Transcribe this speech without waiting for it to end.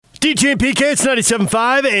DJ and PK, it's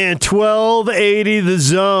 97.5 and 1280 The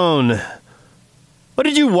Zone. What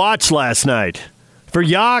did you watch last night? For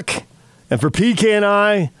Yak and for PK and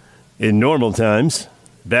I, in normal times,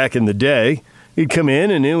 back in the day, he'd come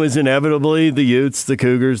in and it was inevitably the Utes, the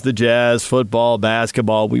Cougars, the Jazz, football,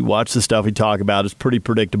 basketball. We watch the stuff we talk about. It's pretty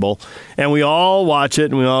predictable. And we all watch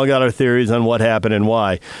it and we all got our theories on what happened and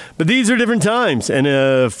why. But these are different times.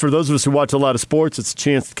 And for those of us who watch a lot of sports, it's a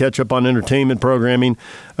chance to catch up on entertainment programming.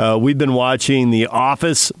 We've been watching The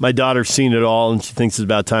Office. My daughter's seen it all and she thinks it's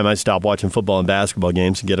about time I stop watching football and basketball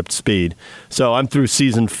games and get up to speed. So I'm through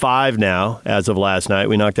season 5 now as of last night.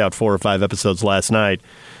 We knocked out 4 or 5 episodes last night.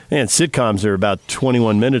 Man, sitcoms are about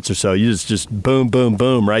 21 minutes or so. You just boom, boom,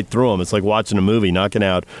 boom right through them. It's like watching a movie, knocking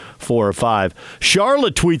out 4 or 5.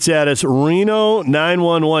 Charlotte tweets at us, Reno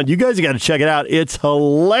 911. You guys got to check it out. It's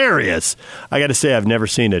hilarious. I got to say, I've never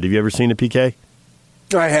seen it. Have you ever seen it, PK?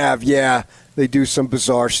 I have, yeah. They do some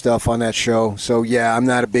bizarre stuff on that show. So, yeah, I'm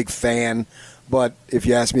not a big fan. But if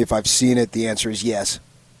you ask me if I've seen it, the answer is yes.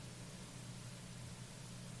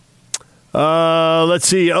 Let's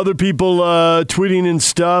see. Other people tweeting and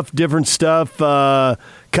stuff, different stuff.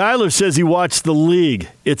 Kyler says he watched The League.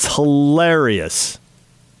 It's hilarious.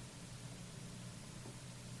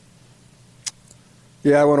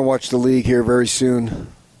 Yeah, I want to watch The League here very soon.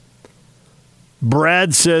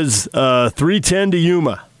 Brad says 310 to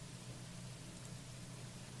Yuma.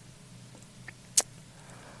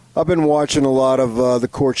 I've been watching a lot of The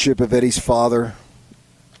Courtship of Eddie's Father.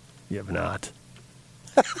 You have not.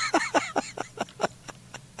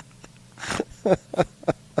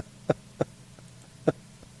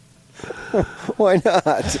 Why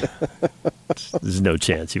not? There's no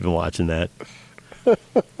chance you've been watching that.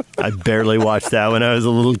 I barely watched that when I was a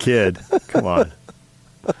little kid. Come on.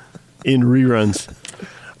 In reruns.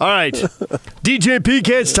 All right. DJ and PK,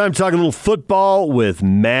 it's time to talk a little football with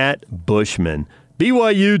Matt Bushman.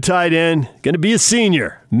 BYU tight end, going to be a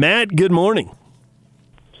senior. Matt, good morning.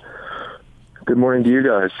 Good morning to you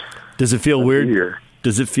guys. Does it feel weird?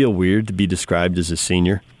 Does it feel weird to be described as a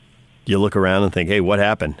senior? You look around and think, "Hey, what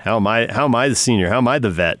happened? How am I the senior? How am I the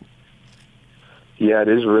vet?" Yeah, it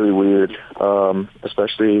is really weird,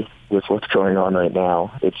 especially with what's going on right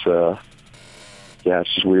now. It's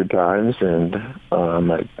just weird times, and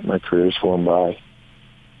my career's flown by.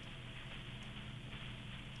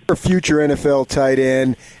 You're a future NFL tight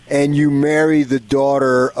end, and you marry the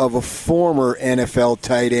daughter of a former NFL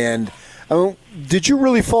tight end. Did you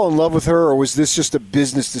really fall in love with her, or was this just a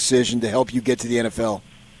business decision to help you get to the NFL?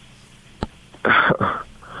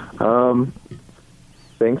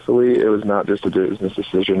 Thankfully, it was not just a business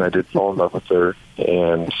decision. I did fall in love with her,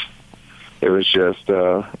 and it was just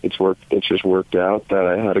It just worked out that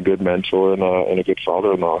I had a good mentor and a good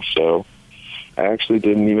father-in-law. So I actually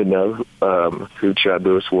didn't even know who Chad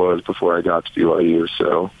Lewis was before I got to BYU.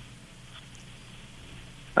 So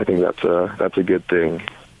I think that's a good thing.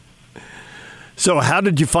 So how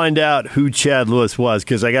did you find out who Chad Lewis was?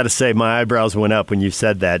 Because I got to say, my eyebrows went up when you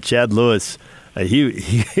said that. Chad Lewis,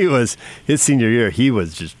 he was, his senior year, he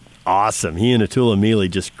was just awesome. He and Atula Mealy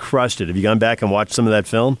just crushed it. Have you gone back and watched some of that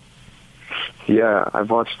film? Yeah, I've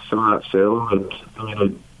watched some of that film, and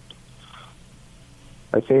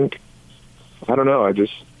I don't know, I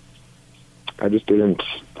just didn't,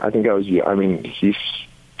 I think I was, I mean, his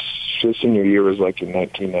senior year was like in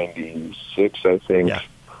 1996, I think. Yeah.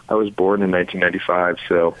 I was born in 1995,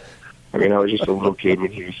 so, I mean, I was just a little kid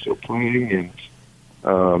when he was still playing,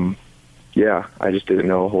 and, I just didn't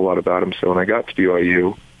know a whole lot about him. So when I got to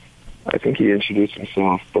BYU, I think he introduced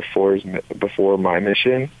himself before my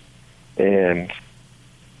mission, and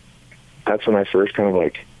that's when I first kind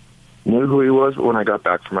of, knew who he was. But when I got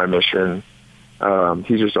back from my mission,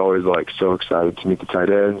 he's just always, so excited to meet the tight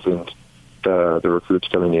ends and the recruits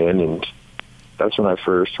coming in, and that's when I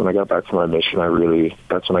got back from my mission,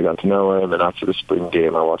 that's when I got to know him. And after the spring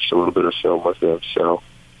game, I watched a little bit of film with him. So,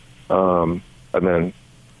 and then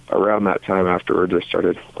around that time afterwards, I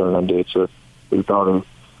started going on dates with his daughter.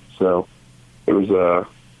 So it was,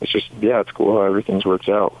 it's cool how everything's worked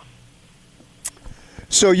out.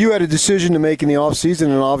 So you had a decision to make in the offseason,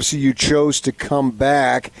 and obviously you chose to come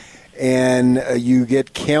back. And you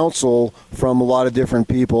get counsel from a lot of different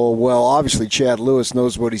people. Well, obviously, Chad Lewis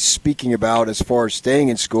knows what he's speaking about as far as staying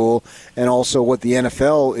in school and also what the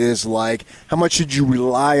NFL is like. How much did you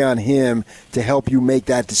rely on him to help you make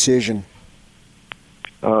that decision?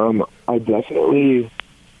 I definitely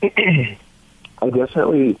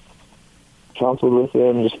counseled with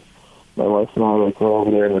him. Just my wife and I would go over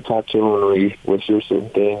there and we'd talk to him and we would hear certain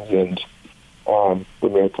things. And when we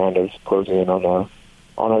were kind of closing in on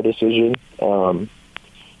our decision.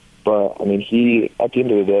 But I mean, he at the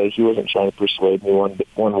end of the day, he wasn't trying to persuade me one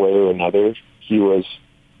way or another. He was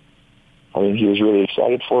really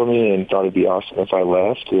excited for me and thought it'd be awesome if I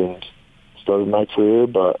left and started my career.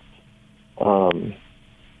 But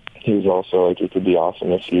he was also like, it could be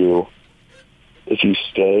awesome if you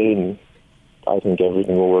stay, and I think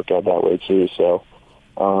everything will work out that way too. So,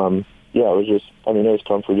 it was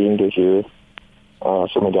comforting to hear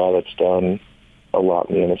from a guy that's done a lot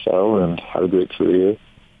in the NFL and had a great career.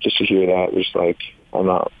 Just to hear that was like,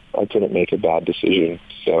 I couldn't make a bad decision.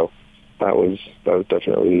 So that was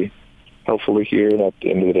definitely helpful to hear. And at the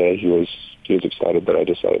end of the day, he was excited that I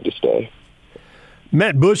decided to stay.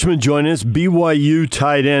 Matt Bushman joined us, BYU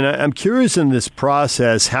tight end. I'm curious in this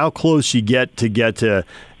process how close you get to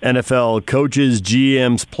NFL coaches,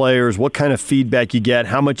 GMs, players, what kind of feedback you get,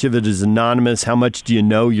 how much of it is anonymous, how much do you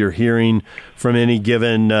know you're hearing from any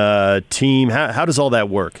given team? How does all that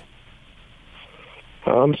work?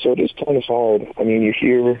 So it is kind of hard. I mean, you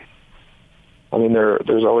hear,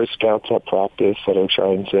 there's always scouts at practice that are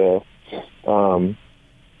trying to,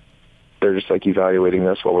 they're just like evaluating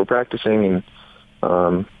us while we're practicing and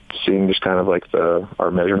seeing just kind of like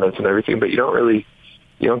our measurements and everything, but you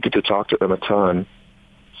don't get to talk to them a ton.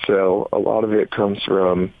 So a lot of it comes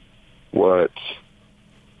from what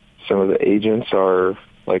some of the agents are,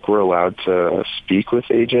 like we're allowed to speak with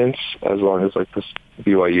agents as long as like the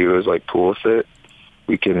BYU is like cool with it.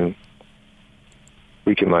 We can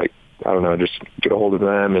like, I don't know, just get a hold of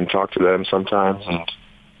them and talk to them sometimes. And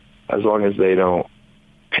as long as they don't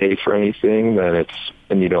pay for anything, then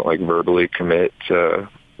and you don't like verbally commit to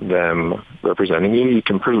them representing you, you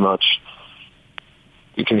can pretty much,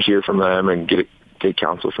 you can hear from them and get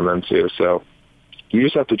counsel from them too. So you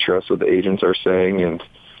just have to trust what the agents are saying, and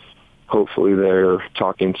hopefully they're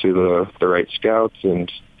talking to the right scouts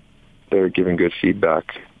and they're giving good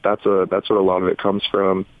feedback. That's what a lot of it comes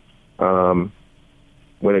from.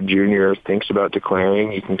 When a junior thinks about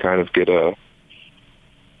declaring, you can kind of get a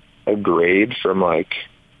grade from like,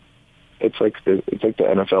 it's like the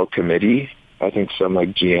NFL committee. I think some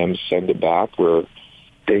like GMs send it back where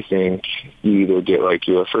they think you either get like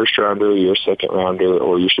you're a first rounder, you're a second rounder,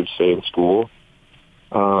 or you should stay in school.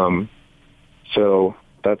 So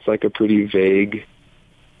that's like a pretty vague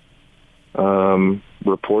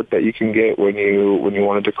report that you can get when you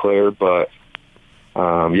want to declare. But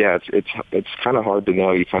it's kind of hard to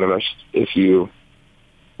know. You kind of, if you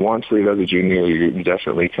want to leave as a junior, you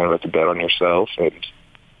definitely kind of have to bet on yourself and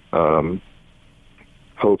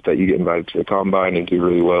hope that you get invited to the combine and do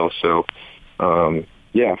really well. So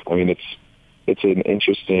it's an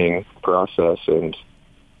interesting process, and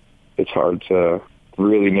it's hard to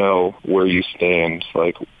really know where you stand,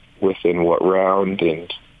 like within what round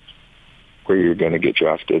and where you're going to get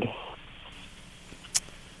drafted.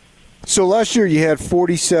 So last year you had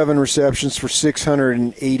 47 receptions for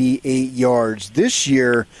 688 yards. This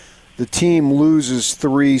year the team loses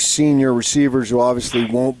 3 senior receivers who obviously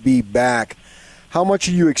won't be back. How much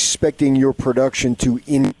are you expecting your production to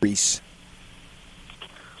increase?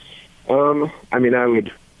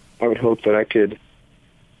 I would hope that I could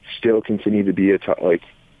still continue to be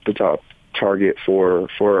the top target for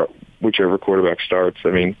whichever quarterback starts.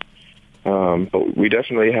 But we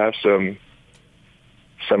definitely have some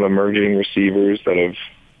emerging receivers that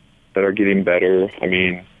are getting better. I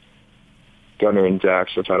mean, Gunnar and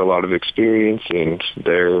Dax have had a lot of experience, and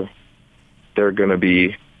they're going to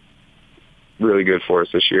be really good for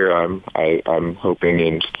us this year. I'm hoping,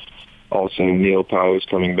 and also Neil Powell is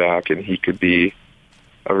coming back, and he could be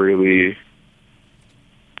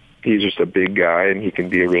he's just a big guy, and he can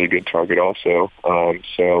be a really good target also.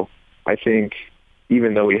 So I think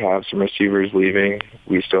even though we have some receivers leaving,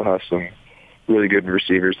 we still have some really good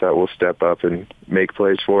receivers that will step up and make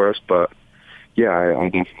plays for us. But yeah, I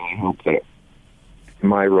definitely hope that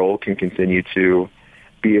my role can continue to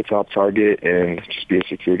be a top target and just be a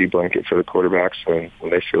security blanket for the quarterbacks when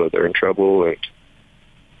they feel that they're in trouble. And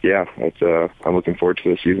yeah, I'm looking forward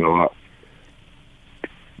to this season a lot.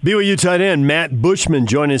 BYU tight end Matt Bushman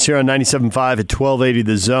joining us here on 97.5 at 1280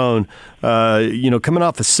 The Zone. Coming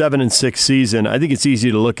off a 7-6 season, I think it's easy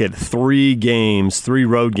to look at 3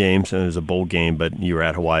 road games, and it was a bowl game, but you were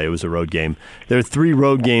at Hawaii, it was a road game. There are 3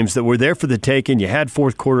 road games that were there for the taking. You had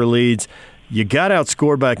fourth quarter leads. You got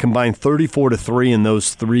outscored by a combined 34-3 in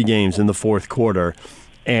those 3 games in the fourth quarter,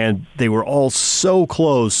 and they were all so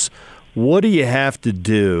close. What do you have to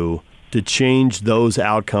do to change those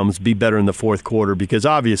outcomes, be better in the fourth quarter? Because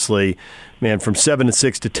obviously, man, from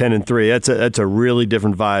 7-6 to 10-3, that's a really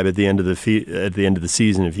different vibe at the end of the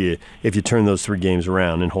season if you turn those 3 games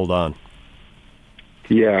around and hold on.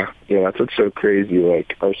 Yeah, that's what's so crazy.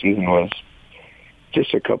 Like, our season was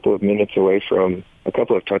just a couple of minutes away from a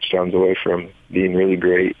couple of touchdowns away from being really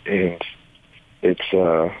great, and it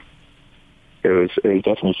was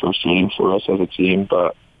definitely frustrating for us as a team.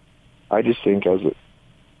 But I just think as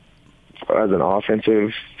an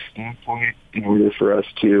offensive standpoint, in order for us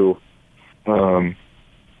to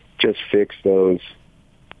just fix those.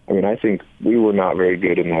 I mean, I think we were not very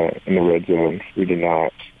good in the red zone. We did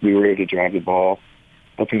not. We were able to drive the ball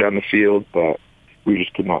up and down the field, but we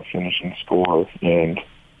just could not finish and score, and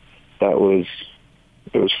it was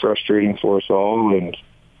frustrating for us all. And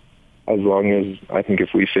as long as I think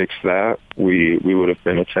if we fixed that, we would have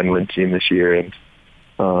been a 10-win team this year, and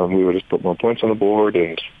we would have put more points on the board,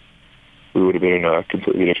 and we would have been in a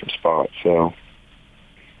completely different spot. So,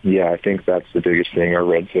 yeah, I think that's the biggest thing. Our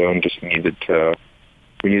red zone just needed to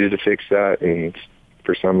fix that, and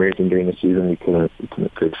for some reason during the season we couldn't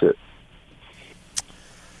fix it.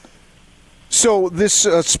 So this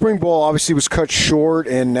spring ball obviously was cut short,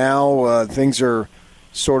 and now things are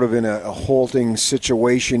sort of in a halting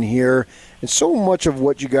situation here. And so much of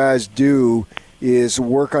what you guys do is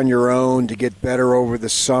work on your own to get better over the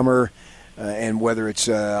summer, and whether it's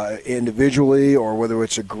individually or whether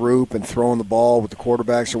it's a group and throwing the ball with the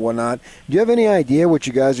quarterbacks or whatnot. Do you have any idea what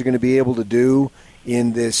you guys are going to be able to do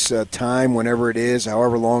in this time, whenever it is,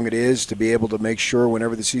 however long it is, to be able to make sure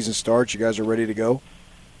whenever the season starts you guys are ready to go?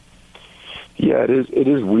 Yeah, it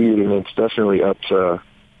is weird, and it's definitely up to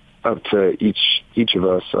each of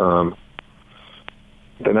us. The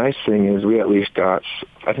nice thing is we at least got,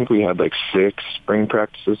 I think we had like 6 spring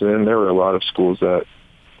practices in. There were a lot of schools that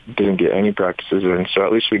didn't get any practices in, so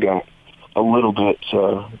at least we got a little bit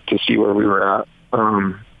to see where we were at.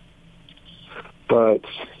 But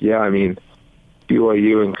yeah, I mean,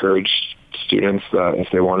 BYU encouraged students that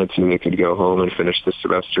if they wanted to, they could go home and finish the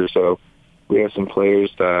semester. So we have some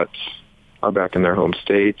players that are back in their home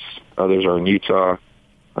states. Others are in Utah.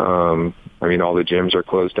 I mean, all the gyms are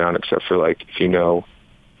closed down except for, like,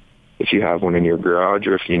 if you have one in your garage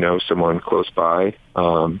or if you know someone close by.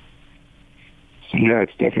 So, yeah,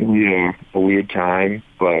 it's definitely a weird time,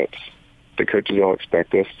 but the coaches all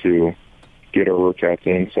expect us to get our workouts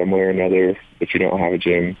in some way or another. If you don't have a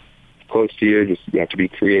gym close to you, you have to be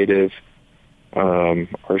creative.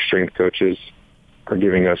 Our strength coaches are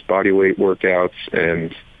giving us body weight workouts,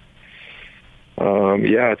 and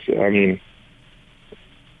I mean,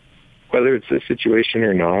 whether it's this situation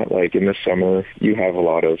or not, like in the summer, you have a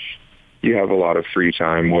lot of free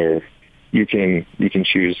time where you can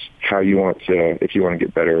choose how you want to, if you want to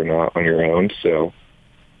get better or not on your own. So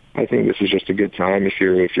I think this is just a good time if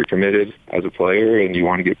you're committed as a player and you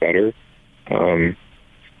want to get better.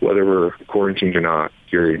 Whether we're quarantined or not,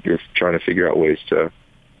 you're trying to figure out ways to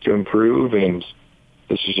improve, and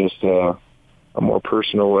this is just a more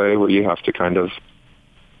personal way where you have to kind of,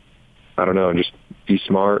 I don't know, just be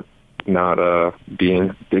smart, not be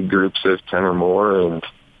in big groups of 10 or more, and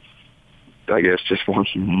I guess just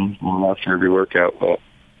wash your hands more after every workout. But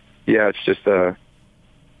yeah, it's just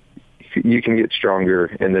you can get stronger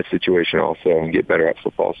in this situation also and get better at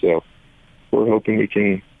football. So we're hoping we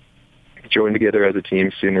can join together as a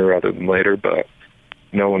team sooner rather than later, but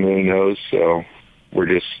no one really knows, so we're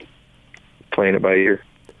just playing it by ear.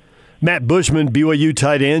 Matt Bushman, BYU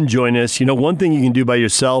tight end, join us. You know, one thing you can do by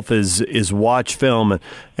yourself is watch film,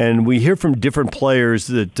 and we hear from different players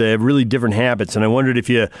that have really different habits, and I wondered if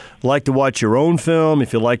you like to watch your own film,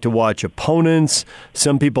 if you like to watch opponents.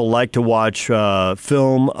 Some people like to watch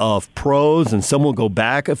film of pros, and some will go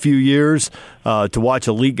back a few years to watch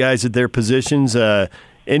elite guys at their positions.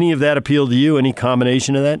 Any of that appeal to you? Any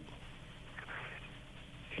combination of that?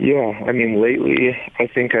 Yeah, I mean, lately I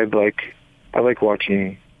think I like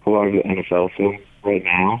watching a lot of the NFL film right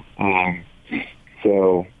now.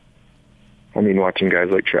 So, I mean, watching guys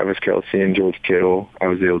like Travis Kelce and George Kittle, I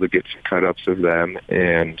was able to get some cut-ups of them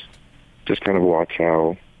and just kind of watch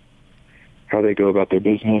how they go about their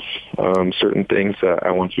business. Certain things that I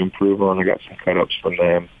want to improve on, I got some cut-ups from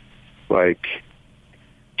them, like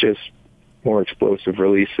just more explosive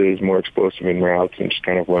releases, more explosive in routes, and just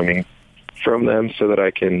kind of learning from them so that I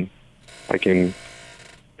can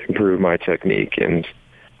improve my technique, and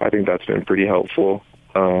I think that's been pretty helpful.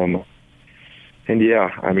 And yeah,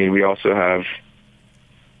 I mean, we have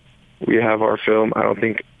our film. I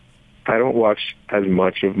don't watch as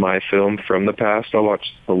much of my film from the past. I'll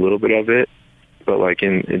watch a little bit of it, but like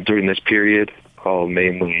during this period, I'll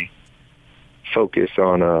mainly focus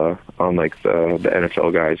on like the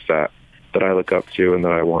NFL guys that I look up to and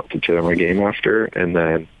that I want to tailor my game after. And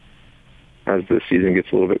then as the season gets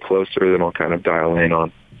a little bit closer, then I'll kind of dial in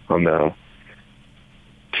on the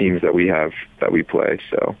teams that we play.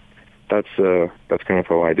 So that's kind of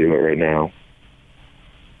how I do it right now.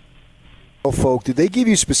 folk, did they give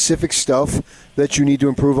you specific stuff that you need to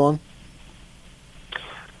improve on?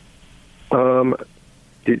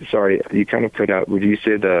 Sorry, you kind of cut out. Would you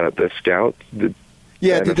say the scouts? Did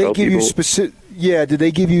they give you specific? Yeah, did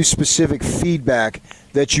they give you specific feedback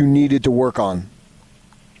that you needed to work on?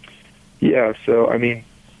 Yeah, so I mean,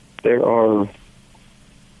 there are,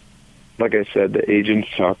 like I said, the agents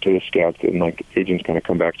talk to the scouts, and like agents kind of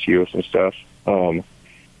come back to you with some stuff.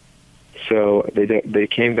 So they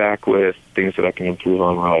came back with things that I can improve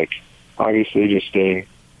on, like obviously just getting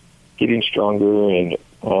stronger and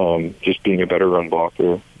just being a better run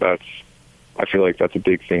blocker. I feel like that's a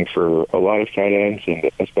big thing for a lot of tight ends,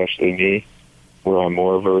 and especially me, where I'm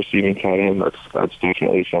more of a receiving tight end. That's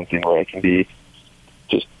definitely something where I can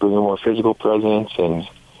just bring a more physical presence and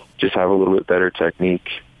just have a little bit better technique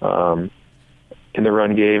in the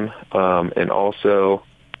run game. And also,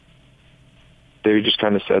 they just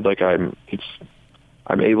kind of said like I'm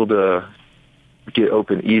able to get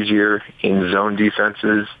open easier in zone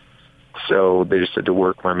defenses. So they just had to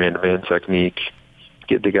work my man-to-man technique,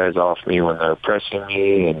 get the guys off me when they're pressing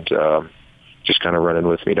me, and just kind of running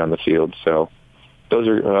with me down the field. So those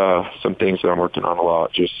are some things that I'm working on a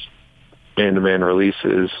lot, just man-to-man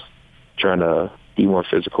releases, trying to be more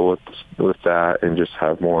physical with that and just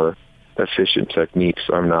have more efficient techniques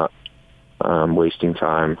so I'm not wasting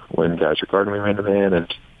time when guys are guarding me man-to-man,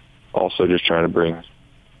 and also just trying to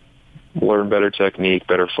learn better technique,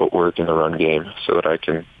 better footwork in the run game so I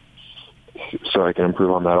can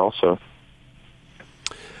improve on that also.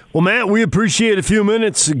 Well, Matt, we appreciate a few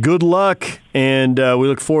minutes. Good luck, and we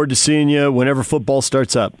look forward to seeing you whenever football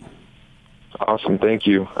starts up. Awesome. Thank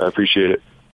you. I appreciate it.